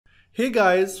Hey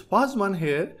guys, Zaman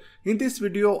here. In this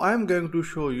video, I am going to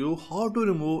show you how to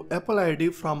remove Apple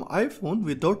ID from iPhone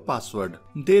without password.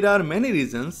 There are many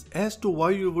reasons as to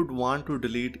why you would want to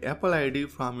delete Apple ID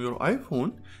from your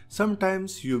iPhone.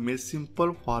 Sometimes you may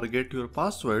simply forget your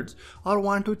passwords or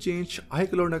want to change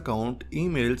iCloud account,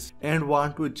 emails and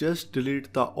want to just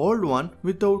delete the old one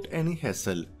without any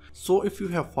hassle. So if you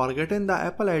have forgotten the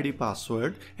Apple ID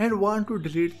password and want to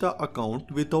delete the account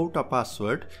without a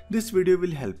password, this video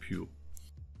will help you.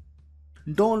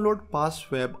 Download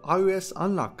PassFab iOS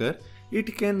Unlocker.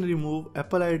 It can remove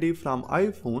Apple ID from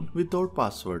iPhone without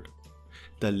password.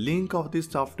 The link of this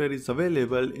software is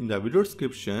available in the video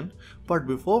description. But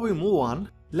before we move on,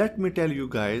 let me tell you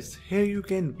guys, here you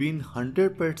can win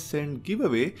 100%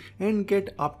 giveaway and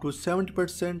get up to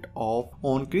 70% off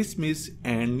on Christmas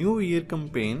and New Year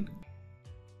campaign.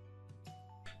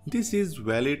 This is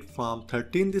valid from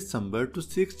 13 December to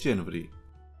 6 January.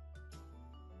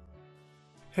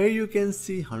 Here you can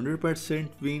see 100%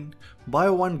 win, buy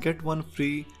one get one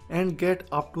free and get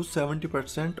up to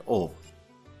 70% off.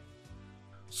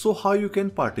 So how you can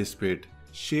participate?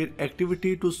 Share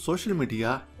activity to social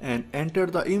media and enter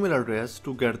the email address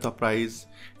to get the prize,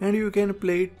 and you can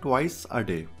play it twice a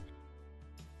day.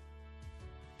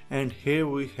 And here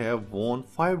we have won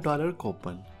 $5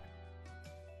 coupon.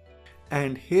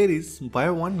 And here is buy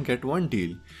one get one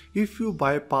deal. If you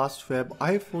buy PassFab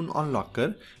iPhone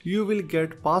Unlocker, you will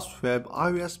get PassFab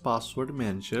iOS Password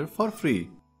Manager for free.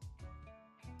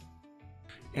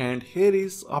 And here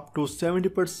is up to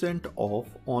 70% off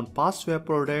on PassFab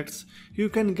products. You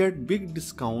can get big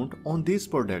discount on these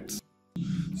products.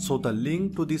 So the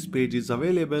link to this page is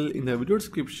available in the video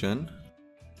description.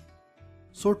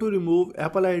 So to remove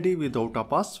Apple ID without a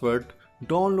password,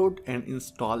 download and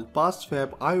install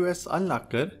PassFab iOS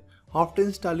Unlocker. After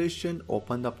installation,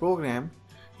 open the program.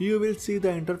 You will see the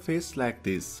interface like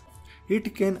this.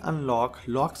 It can unlock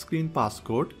lock screen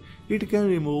passcode. It can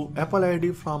remove Apple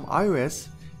ID from iOS.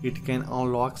 It can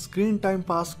unlock screen time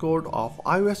passcode of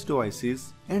iOS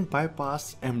devices and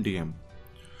bypass MDM.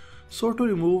 So to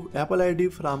remove Apple ID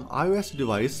from iOS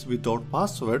device without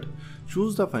password,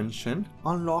 choose the function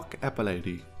Unlock Apple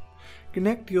ID.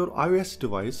 Connect your iOS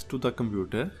device to the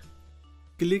computer.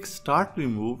 Click Start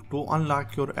Remove to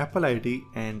unlock your Apple ID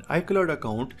and iCloud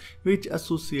account which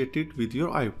associated with your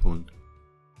iPhone.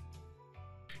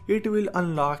 It will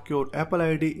unlock your Apple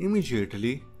ID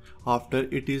immediately after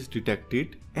it is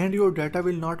detected and your data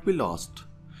will not be lost.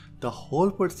 The whole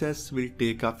process will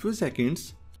take a few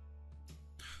seconds.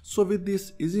 So with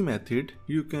this easy method,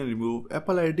 you can remove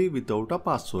Apple ID without a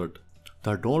password.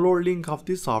 The download link of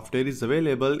this software is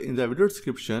available in the video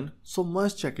description, so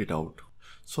must check it out.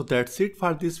 So that's it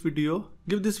for this video.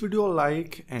 Give this video a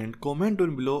like and comment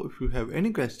down below if you have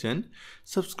any question.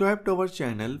 Subscribe to our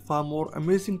channel for more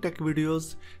amazing tech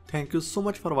videos. Thank you so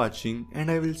much for watching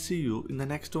and I will see you in the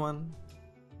next one.